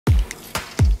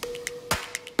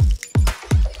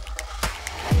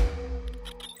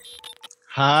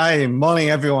Hi, morning,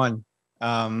 everyone.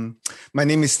 My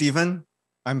name is Stephen.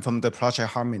 I'm from the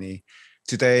Project Harmony.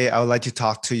 Today, I would like to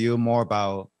talk to you more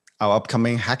about our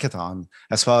upcoming hackathon,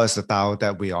 as well as the DAO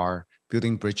that we are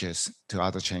building bridges to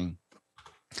other chain.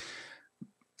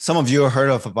 Some of you have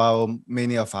heard of about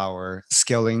many of our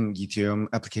scaling Ethereum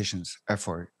applications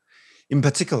effort. In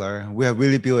particular, we have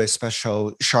really built a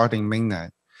special sharding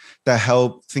mainnet that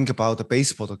help think about the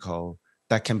base protocol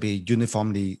that can be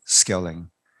uniformly scaling.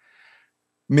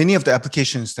 Many of the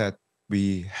applications that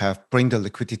we have bring the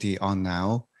liquidity on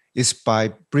now is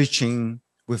by bridging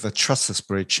with a trustless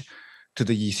bridge to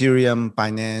the Ethereum,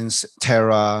 Binance,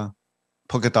 Terra,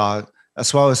 Polkadot,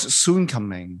 as well as soon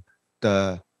coming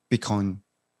the Bitcoin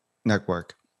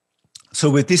network. So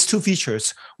with these two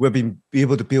features, we've been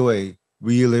able to build a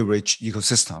really rich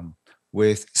ecosystem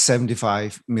with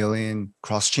 75 million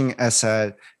cross-chain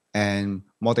asset and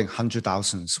more than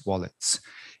 100,000 wallets.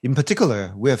 In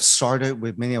particular, we have started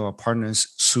with many of our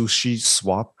partners, Sushi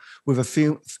Swap, with a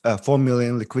few 4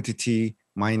 million liquidity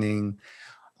mining.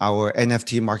 Our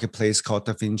NFT marketplace called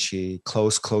Da Vinci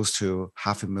close to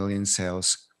 500,000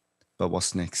 sales. But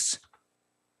what's next?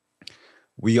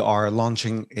 We are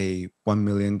launching a $1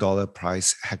 million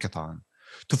prize hackathon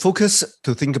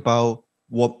to think about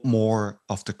what more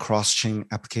of the cross-chain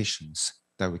applications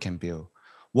that we can build.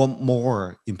 What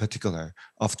more, in particular,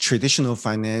 of traditional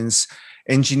finance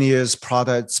engineers,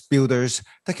 products, builders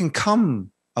that can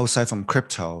come outside from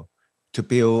crypto to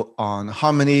build on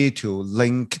Harmony, to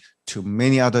link to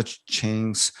many other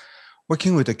chains.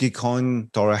 Working with the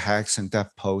Gitcoin, DoraHacks, and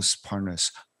DevPost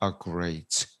partners are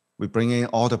great. We bring in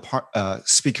all the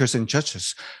speakers and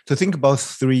judges to think about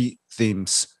three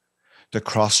themes: the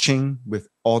cross-chain with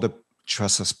all the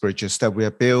trustless bridges that we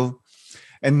have built.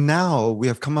 And now we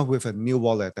have come up with a new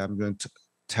wallet that I'm going to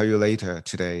tell you later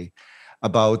today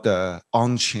about the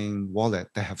on-chain wallet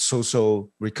that have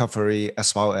social recovery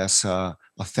as well as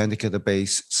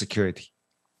authenticator-based security.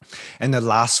 And the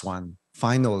last one,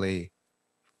 finally,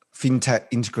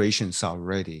 Fintech Integrations are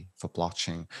ready for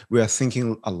blockchain. We are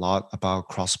thinking a lot about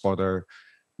cross-border,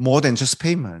 more than just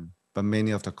payment, but many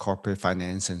of the corporate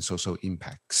finance and social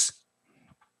impacts.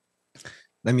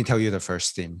 Let me tell you the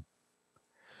first theme.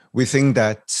 We think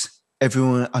that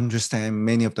everyone understands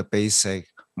many of the basic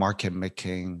market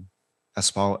making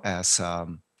as well as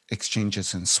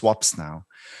exchanges and swaps now.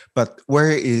 But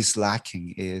where it is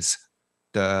lacking is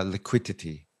the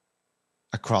liquidity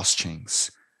across chains,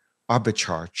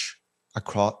 arbitrage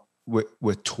across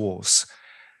with tools.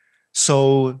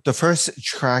 So the first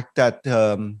track that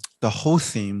the whole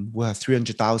theme will have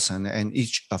 300,000 and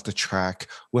each of the track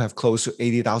will have close to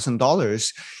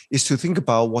 $80,000 is to think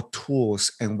about what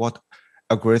tools and what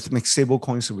algorithmic stable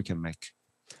coins we can make.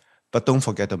 But don't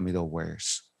forget the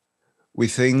middlewares. We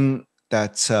think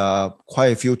that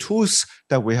quite a few tools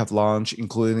that we have launched,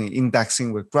 including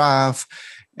indexing with Graph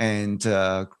and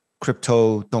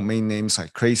crypto domain names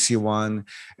like Crazy One.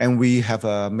 And we have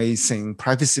an amazing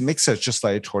privacy mixer, just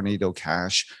like Tornado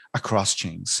Cash across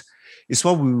chains. It's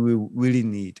what we really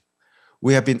need.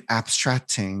 We have been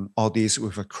abstracting all these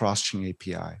with a cross-chain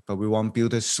API, but we want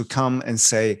builders to come and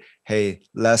say, hey,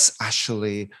 let's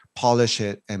actually polish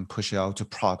it and push it out to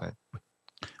product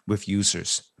with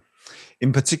users.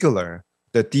 In particular,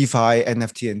 the DeFi,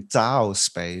 NFT, and DAO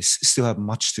space still have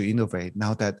much to innovate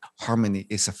now that Harmony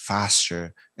is a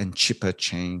faster and cheaper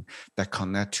chain that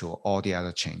connect to all the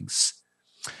other chains.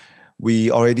 We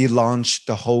already launched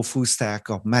the whole full stack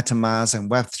of MetaMask and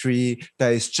Web3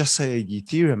 that is just a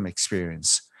Ethereum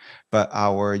experience, but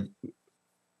our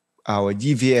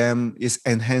EVM is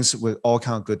enhanced with all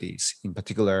kinds of goodies. In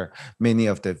particular, many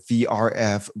of the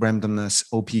VRF, randomness,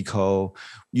 OPCO,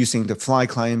 using the Fly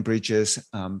client bridges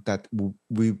that will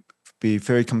be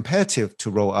very competitive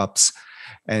to Rollups,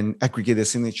 and aggregated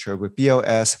signature with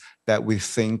BLS that we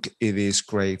think it is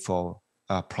great for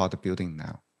product building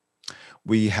now.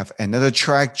 We have another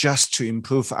track just to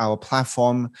improve our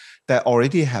platform that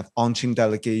already have on-chain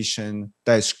delegation.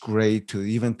 That is great to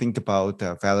even think about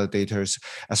the validators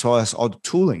as well as all the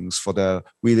toolings for the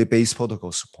really base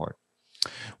protocol support.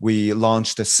 We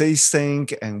launched the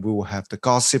SafeSync and we will have the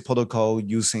Gossip protocol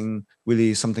using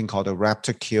really something called a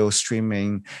Raptor Kill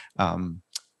streaming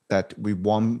that we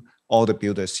want all the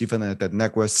builders, even at the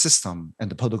network system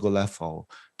and the protocol level,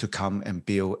 to come and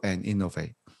build and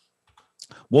innovate.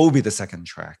 What will be the second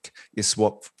track is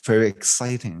what very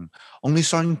exciting, only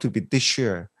starting to be this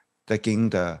year that gain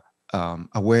the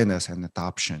awareness and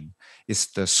adoption is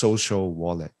the social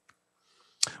wallet.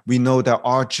 We know that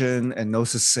Argent and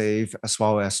Gnosis Safe as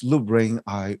well as Loopring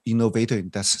are innovator in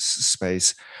that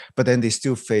space, but then they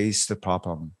still face the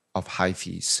problem of high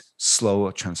fees, slow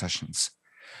transactions.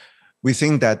 We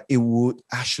think that it would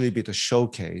actually be the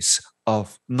showcase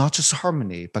of not just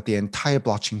Harmony, but the entire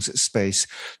blockchain space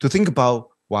to think about,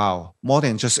 wow, more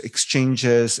than just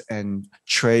exchanges and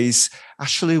trades,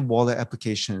 actually wallet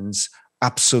applications,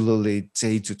 absolutely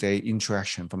day-to-day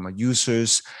interaction from our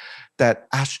users that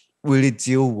actually really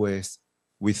deal with,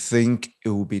 we think it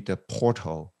will be the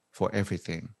portal for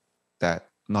everything that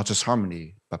not just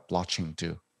Harmony, but blockchain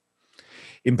do.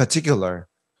 In particular,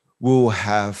 we'll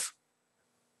have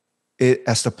it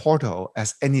as the portal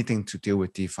as anything to do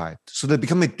with DeFi. So they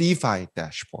become a DeFi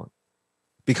dashboard,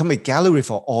 become a gallery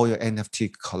for all your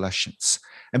NFT collections,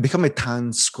 and become a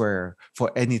town square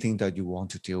for anything that you want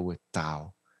to deal with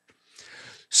DAO.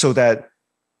 So that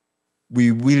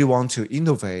we really want to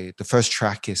innovate. The first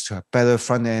track is to have better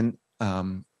front-end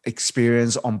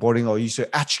experience onboarding our user,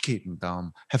 educating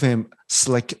them, having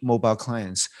slick mobile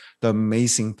clients. The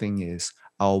amazing thing is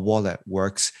our wallet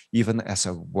works even as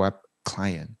a web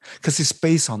client because it's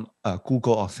based on a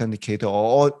Google Authenticator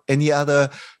or any other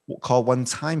called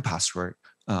one-time password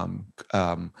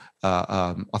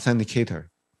authenticator.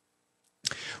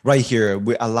 Right here,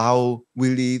 we allow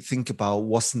really think about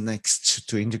what's next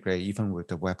to integrate even with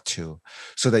the Web 2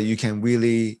 so that you can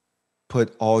really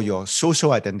put all your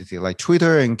social identity like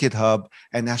Twitter and GitHub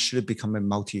and actually become a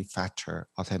multi-factor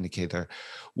authenticator.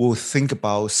 We'll think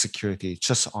about security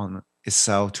just on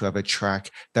itself to have a track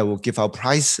that will give out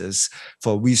prices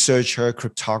for researcher,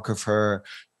 cryptographer,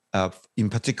 in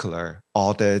particular,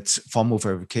 audits, formal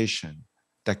verification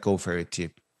that go very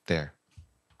deep there.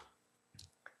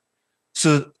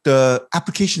 So the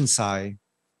application side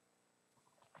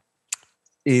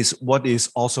is what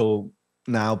is also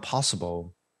now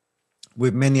possible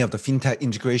with many of the fintech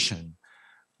integration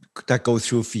that go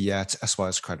through fiat as well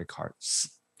as credit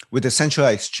cards. With the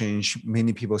centralized exchange,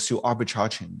 many people still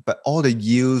arbitraging, but all the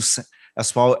yields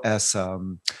as well as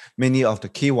many of the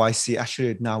KYC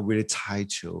actually now really tied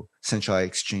to centralized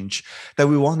exchange, that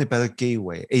we want a better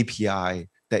gateway, API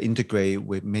that integrate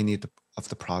with many of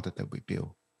the product that we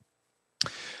build.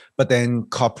 But then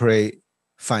corporate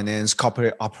finance,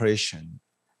 corporate operation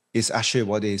is actually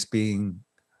what is being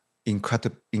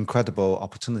incredible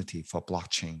opportunity for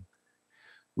blockchain.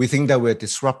 We think that we're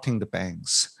disrupting the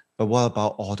banks, but what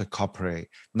about all the corporate?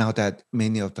 Now that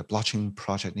many of the blockchain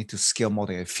projects need to scale more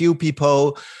than a few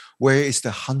people, where is the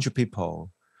 100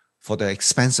 people for the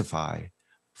Expensify,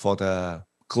 for the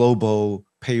global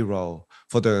payroll,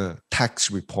 for the tax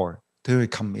report? They will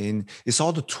come in. It's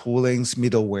all the toolings,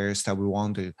 middlewares that we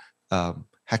want the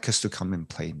hackers to come and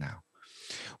play now.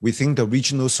 We think the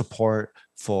regional support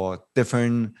for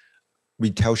different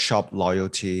retail shop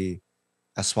loyalty,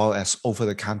 as well as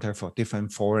over-the-counter for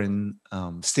different foreign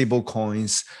stable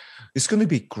coins, is going to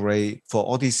be great for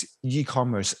all these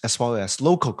e-commerce as well as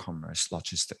local commerce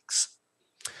logistics.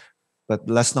 But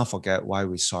let's not forget why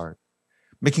we start.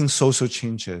 Making social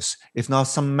changes, if not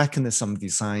some mechanism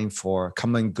designed for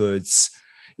common goods,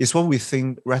 is what we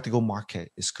think radical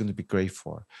market is going to be great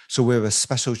for. So we have a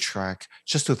special track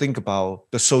just to think about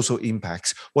the social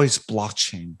impacts, what is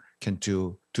blockchain can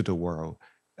do to the world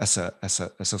as a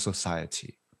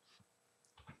society.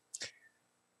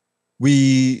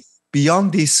 We,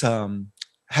 beyond these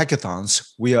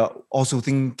hackathons, we are also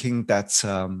thinking that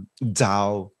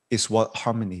DAO is what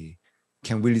Harmony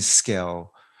can really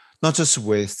scale, not just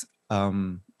with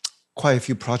quite a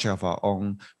few projects of our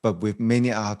own, but with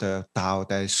many other DAO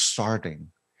that is starting,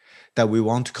 that we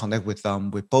want to connect with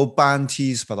them with both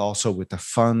bounties, but also with the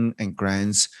fund and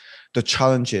grants. The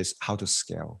challenge is how to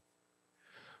scale.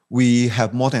 We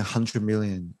have more than 100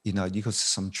 million in our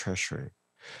ecosystem treasury.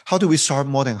 How do we start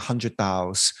more than 100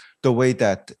 DAOs? The way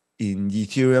that in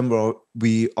Ethereum,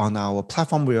 we on our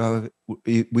platform,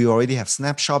 we already have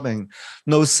Snapshot and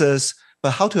Gnosis,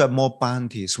 but how to have more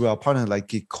bounties? We are partnering like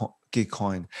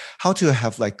Gitcoin. How to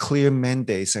have like clear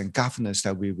mandates and governance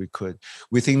that we recruit.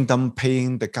 We think them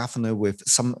paying the governor with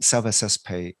some self-assessed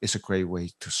pay is a great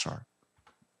way to start.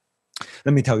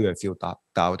 Let me tell you a few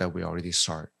DAO that we already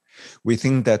start. We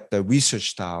think that the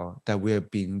research DAO that we have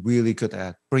been really good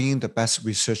at bringing the best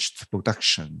research to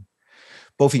production,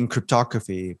 both in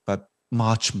cryptography, but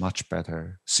much, much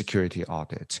better security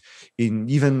audit, in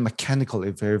even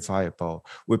mechanically verifiable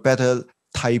with better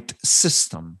typed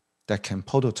system that can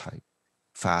prototype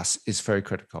fast is very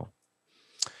critical.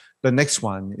 The next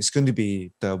one is going to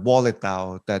be the wallet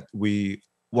DAO that we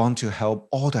want to help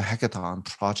all the hackathon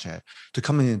project to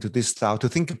come into this DAO to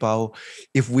think about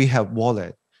if we have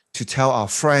wallet to tell our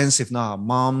friends, if not our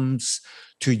moms,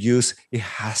 to use, it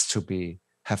has to be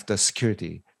have the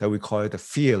security that we call it the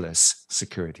fearless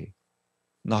security.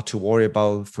 not to worry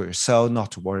about for yourself,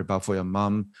 not to worry about for your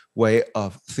mom, way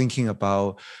of thinking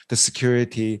about the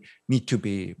security need to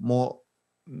be more,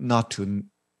 not to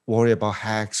worry about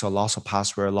hacks or loss of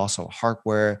password, loss of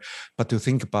hardware, but to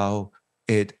think about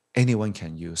it anyone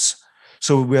can use.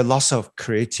 So we have lots of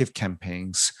creative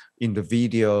campaigns in the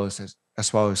videos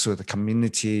as well as with the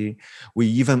community. We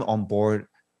even onboard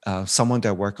someone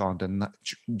that worked on the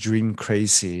Dream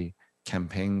Crazy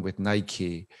campaign with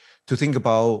Nike to think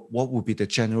about what would be the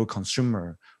general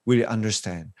consumer really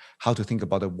understand how to think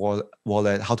about the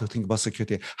wallet, how to think about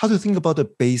security, how to think about the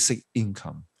basic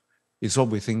income. Is what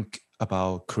we think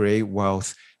about create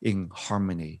wealth in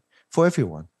harmony for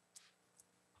everyone.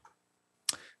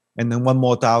 And then one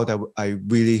more DAO that I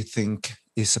really think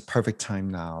is a perfect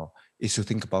time now is to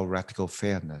think about radical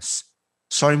fairness,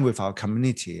 starting with our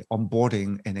community,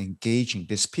 onboarding and engaging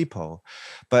these people.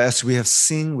 But as we have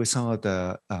seen with some of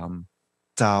the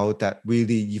DAO that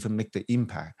really even make the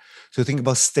impact, to think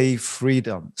about stay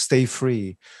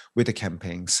free with the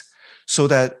campaigns, so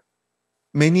that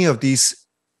many of these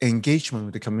engagement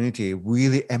with the community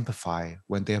really amplify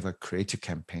when they have a creative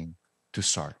campaign to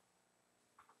start.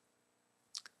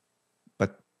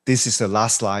 But this is the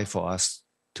last slide for us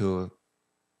to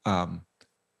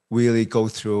really go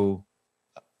through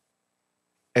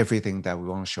everything that we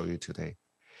want to show you today.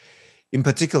 In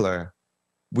particular,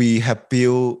 we have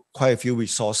built quite a few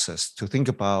resources to think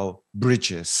about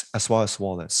bridges as well as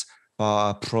wallets, but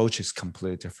our approach is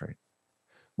completely different.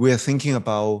 We are thinking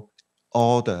about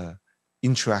all the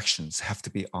interactions have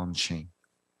to be on-chain.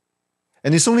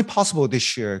 And it's only possible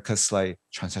this year because like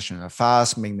transactions are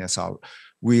fast, mainnets are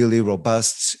really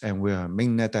robust, and we are a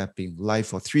mainnet that have been live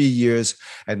for 3 years,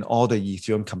 and all the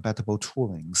Ethereum compatible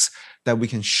toolings that we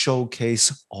can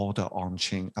showcase all the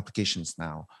on-chain applications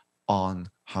now on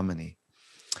Harmony.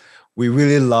 We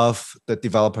really love the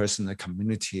developers in the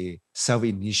community,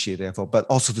 self-initiative, but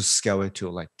also to scale it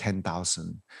to like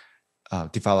 10,000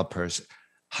 developers,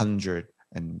 100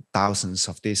 and thousands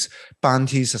of these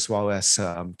bounties as well as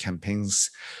campaigns.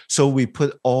 So we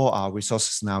put all our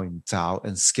resources now in DAO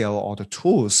and scale all the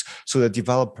tools so that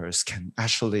developers can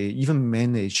actually even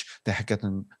manage the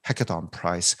hackathon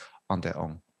price on their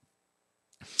own.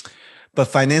 But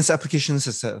finance applications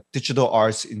as digital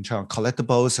arts, internal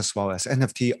collectibles, as well as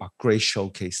NFT are great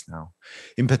showcase now.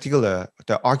 In particular,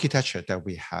 the architecture that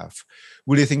we have,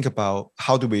 really think about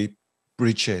how do we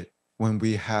bridge it when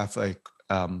we have a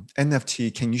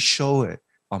NFT, can you show it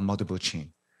on multiple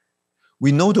chain?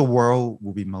 We know the world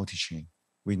will be multi-chain.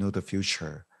 We know the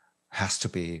future has to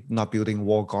be not building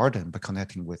walled garden, but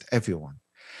connecting with everyone.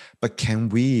 But can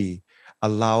we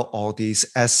allow all these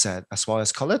assets as well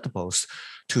as collectibles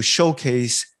to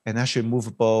showcase and actually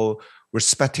movable,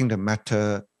 respecting the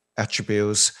meta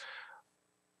attributes,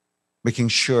 making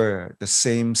sure the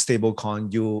same stablecoin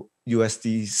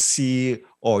USDC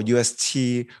or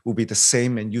UST will be the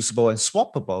same and usable and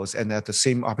swappable and at the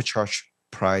same arbitrage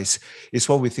price is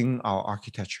what we think our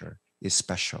architecture is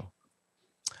special.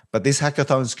 But this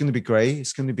hackathon is going to be great.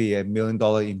 It's going to be $1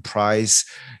 million in prize.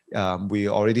 We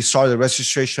already started the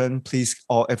registration. Please,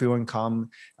 everyone come.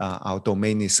 Our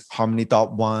domain is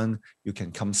harmony.one. You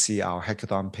can come see our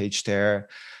hackathon page there.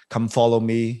 Come follow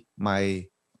me. My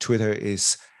Twitter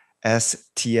is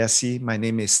STSE. My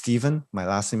name is Stephen. My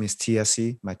last name is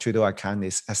TSE. My Twitter account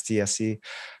is STSE.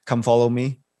 Come follow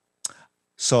me.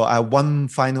 So I have 1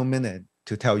 final minute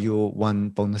to tell you one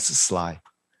bonus slide.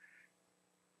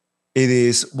 It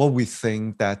is what we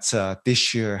think that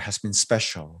this year has been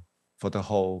special for the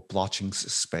whole blockchain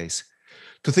space.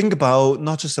 To think about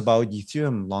not just about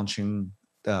Ethereum launching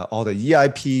all the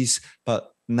EIPs,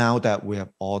 but now that we have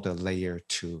all the layer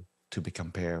 2 to be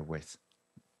compared with.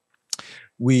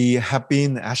 We have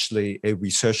been actually a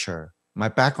researcher. My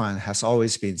background has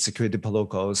always been security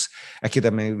protocols,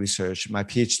 academic research. My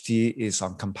PhD is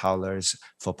on compilers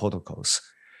for protocols.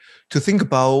 To think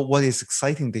about what is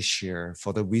exciting this year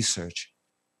for the research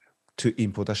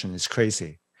in production is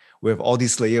crazy. We have all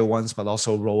these layer 1s, but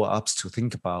also roll-ups to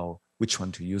think about which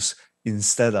one to use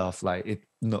instead of like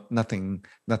nothing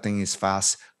is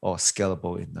fast or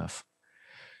scalable enough.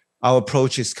 Our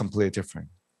approach is completely different.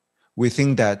 We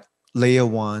think that layer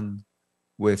 1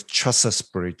 with Trustless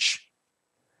Bridge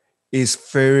is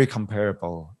very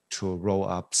comparable to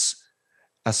roll-ups,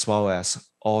 as well as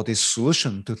all this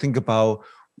solution to think about.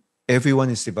 Everyone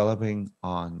is developing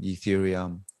on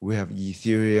Ethereum. We have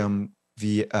Ethereum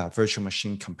virtual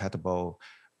machine compatible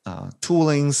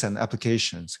toolings and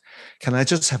applications. Can I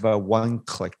just have a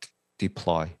one-click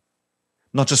deploy,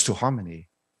 not just to Harmony,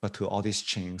 but to all these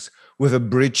chains with a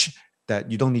bridge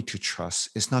that you don't need to trust?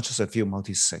 It's not just a few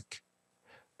multi-sig,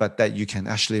 but that you can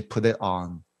actually put it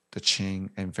on the chain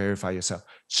and verify yourself,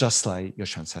 just like your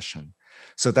transaction.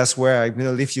 So that's where I'm going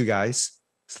to leave you guys.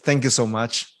 Thank you so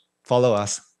much. Follow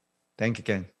us. Thank you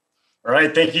again. All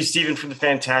right. Thank you, Stephen, for the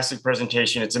fantastic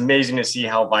presentation. It's amazing to see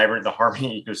how vibrant the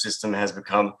Harmony ecosystem has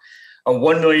become. A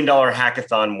 $1 million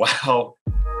hackathon. Wow.